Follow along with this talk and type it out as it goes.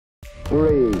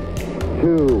3,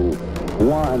 2,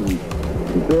 1,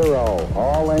 0.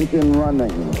 All engine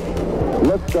running.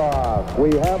 Liftoff.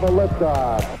 We have a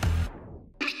liftoff.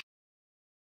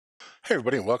 Hey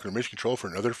everybody, and welcome to Mission Control for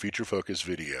another feature-focused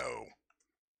video.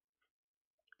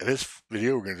 In this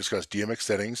video, we're going to discuss DMX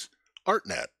Settings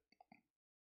ArtNet.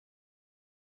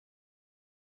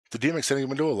 The DMX Settings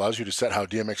window allows you to set how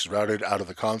DMX is routed out of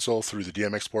the console through the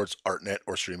DMX ports ArtNet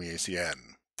or Streaming ACN.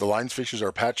 The lines fixtures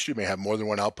are patched to may have more than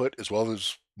one output, as well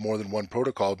as more than one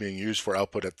protocol being used for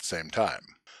output at the same time.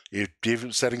 If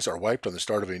DMX settings are wiped on the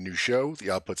start of a new show, the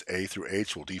outputs A through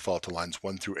H will default to lines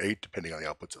 1 through 8, depending on the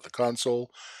outputs of the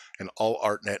console, and all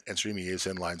ArtNet and Streaming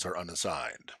ASN lines are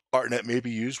unassigned. ArtNet may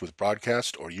be used with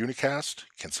broadcast or unicast,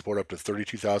 can support up to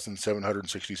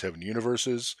 32,767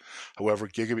 universes. However,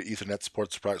 Gigabit Ethernet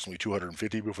supports approximately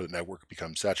 250 before the network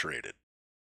becomes saturated.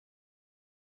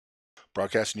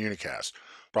 Broadcast and unicast.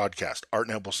 Broadcast.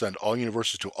 ArtNet will send all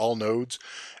universes to all nodes,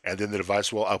 and then the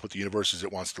device will output the universes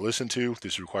it wants to listen to.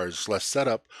 This requires less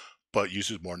setup, but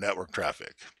uses more network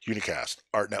traffic. Unicast.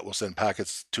 ArtNet will send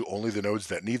packets to only the nodes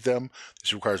that need them.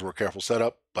 This requires more careful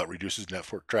setup, but reduces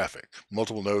network traffic.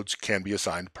 Multiple nodes can be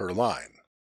assigned per line.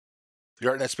 The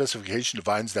ArtNet specification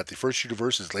defines that the first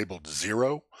universe is labeled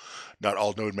 0. Not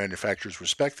all node manufacturers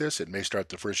respect this. It may start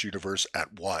the first universe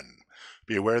at 1.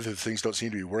 Be aware that things don't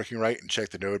seem to be working right and check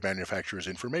the node manufacturer's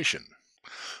information.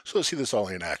 So let's see this all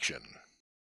in action.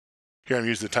 Here I'm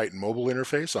using the Titan mobile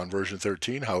interface on version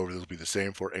 13, however this will be the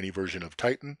same for any version of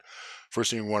Titan.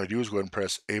 First thing we want to do is go ahead and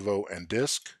press AVO and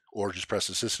Disk, or just press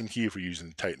the system key if we're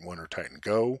using Titan 1 or Titan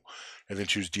Go, and then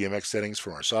choose DMX settings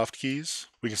from our soft keys.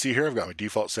 We can see here I've got my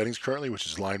default settings currently, which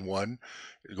is line 1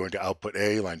 going to output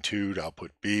A, line 2 to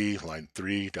output B, line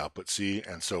 3 to output C,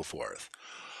 and so forth.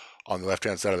 On the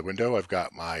left-hand side of the window, I've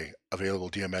got my available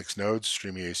DMX nodes,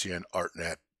 Streaming ACN,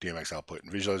 ArtNet, DMX output,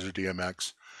 and Visualizer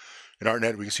DMX. In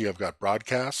ArtNet, we can see I've got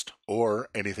broadcast, or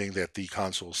anything that the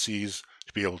console sees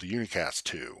to be able to unicast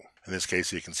to. In this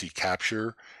case, you can see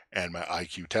capture and my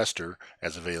IQ tester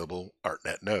as available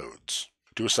ArtNet nodes.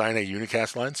 To assign a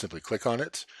unicast line, simply click on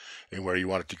it, and where you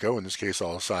want it to go. In this case,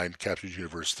 I'll assign Capture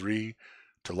Universe 3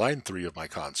 to line 3 of my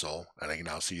console, and I can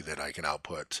now see that I can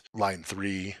output line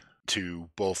 3 to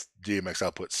both DMX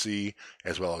output C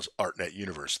as well as ArtNet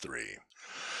Universe 3.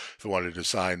 If I wanted to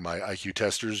assign my IQ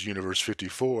testers Universe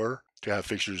 54 to have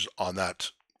fixtures on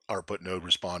that output node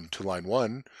respond to line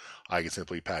 1, I can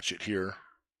simply patch it here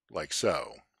like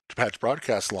so. To patch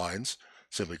broadcast lines,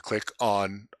 simply click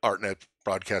on ArtNet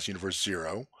Broadcast Universe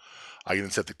 0. I can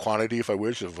set the quantity if I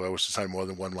wish, if I was to assign more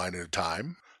than one line at a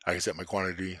time. I can set my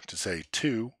quantity to say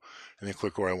 2, and then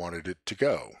click where I wanted it to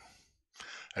go.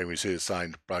 And we say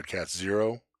assigned broadcast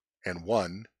 0 and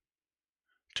 1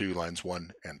 to lines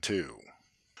 1 and 2.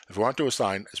 If I want to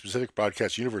assign a specific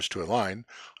broadcast universe to a line,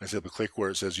 I simply click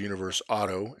where it says Universe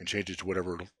Auto and change it to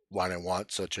whatever line I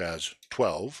want, such as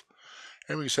 12.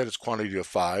 And we can set its quantity to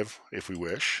 5 if we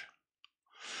wish.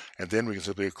 And then we can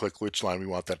simply click which line we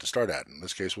want that to start at. In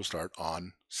this case, we'll start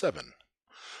on 7.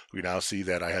 We now see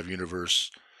that I have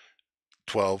Universe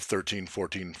 12, 13,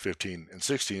 14, 15, and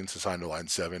 16 is assigned to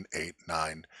lines 7, 8,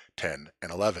 9, 10,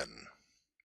 and 11.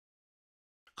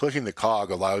 Clicking the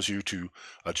cog allows you to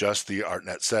adjust the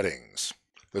ArtNet settings.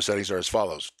 Those settings are as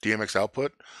follows. DMX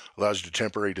output allows you to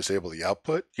temporarily disable the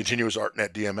output. Continuous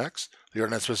ArtNet DMX. The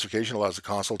ArtNet specification allows the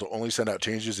console to only send out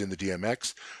changes in the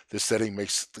DMX. This setting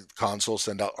makes the console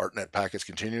send out ArtNet packets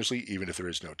continuously, even if there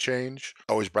is no change.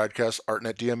 Always broadcast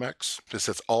ArtNet DMX. This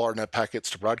sets all ArtNet packets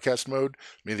to broadcast mode,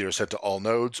 meaning they are sent to all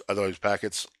nodes. Otherwise,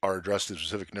 packets are addressed to the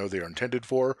specific node they are intended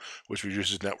for, which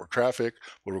reduces network traffic,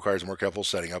 but requires more careful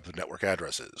setting up of network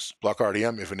addresses. Block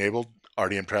RDM, if enabled.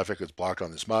 RDM traffic is blocked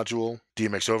on this module.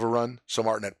 DMX overrun. Some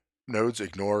ArtNet nodes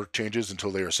ignore changes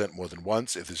until they are sent more than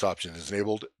once. If this option is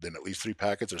enabled, then at least 3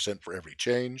 packets are sent for every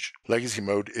change. Legacy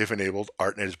mode, if enabled,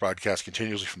 ArtNet is broadcast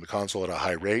continuously from the console at a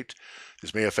high rate.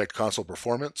 This may affect console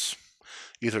performance.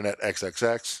 Ethernet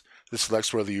XXX. This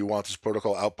selects whether you want this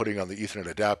protocol outputting on the Ethernet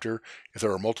adapter. If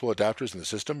there are multiple adapters in the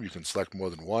system, you can select more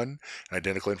than one, and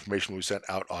identical information will be sent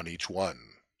out on each one.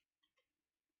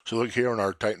 So look here on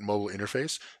our Titan mobile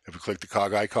interface. If we click the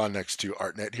cog icon next to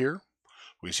ArtNet here,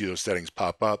 we see those settings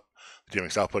pop up. The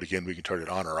DMX output, again, we can turn it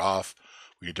on or off.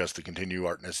 We can adjust the continue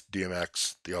ArtNet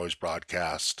DMX, the always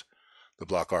broadcast, the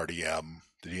block RDM,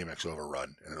 the DMX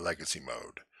overrun, and the legacy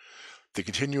mode. The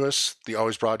continuous, the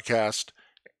always broadcast,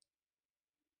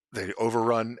 the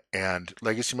overrun, and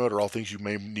legacy mode are all things you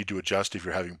may need to adjust if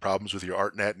you're having problems with your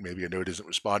ArtNet and maybe a node isn't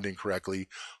responding correctly.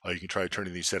 You can try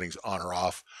turning these settings on or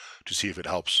off to see if it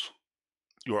helps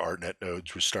your ArtNet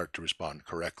nodes start to respond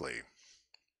correctly.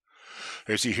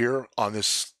 You see here on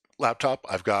this laptop,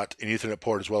 I've got an Ethernet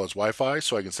port as well as Wi-Fi,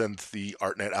 so I can send the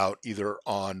ArtNet out either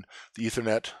on the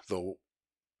Ethernet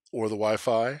or the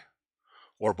Wi-Fi,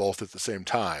 or both at the same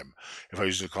time. If I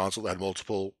use a console that had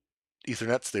multiple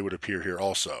Ethernets, they would appear here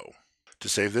also. To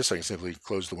save this, I can simply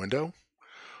close the window.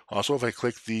 Also, if I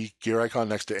click the gear icon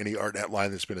next to any ArtNet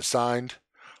line that's been assigned,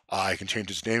 I can change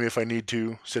its name if I need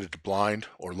to, set it to blind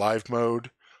or live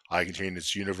mode. I can change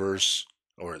its universe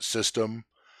or its system,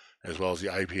 as well as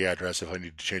the IP address if I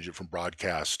need to change it from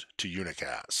broadcast to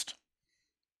unicast.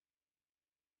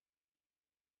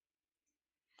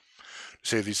 To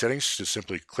save these settings, just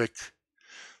simply click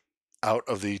out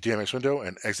of the DMX window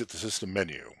and exit the system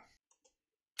menu.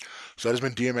 So that has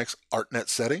been DMX ArtNet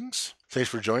settings. Thanks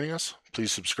for joining us.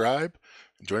 Please subscribe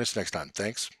and join us next time.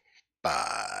 Thanks.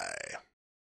 Bye.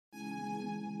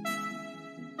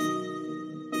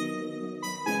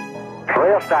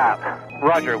 Wheel stop.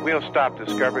 Roger, wheel stop,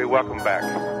 Discovery. Welcome back.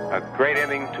 A great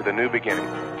ending to the new beginning.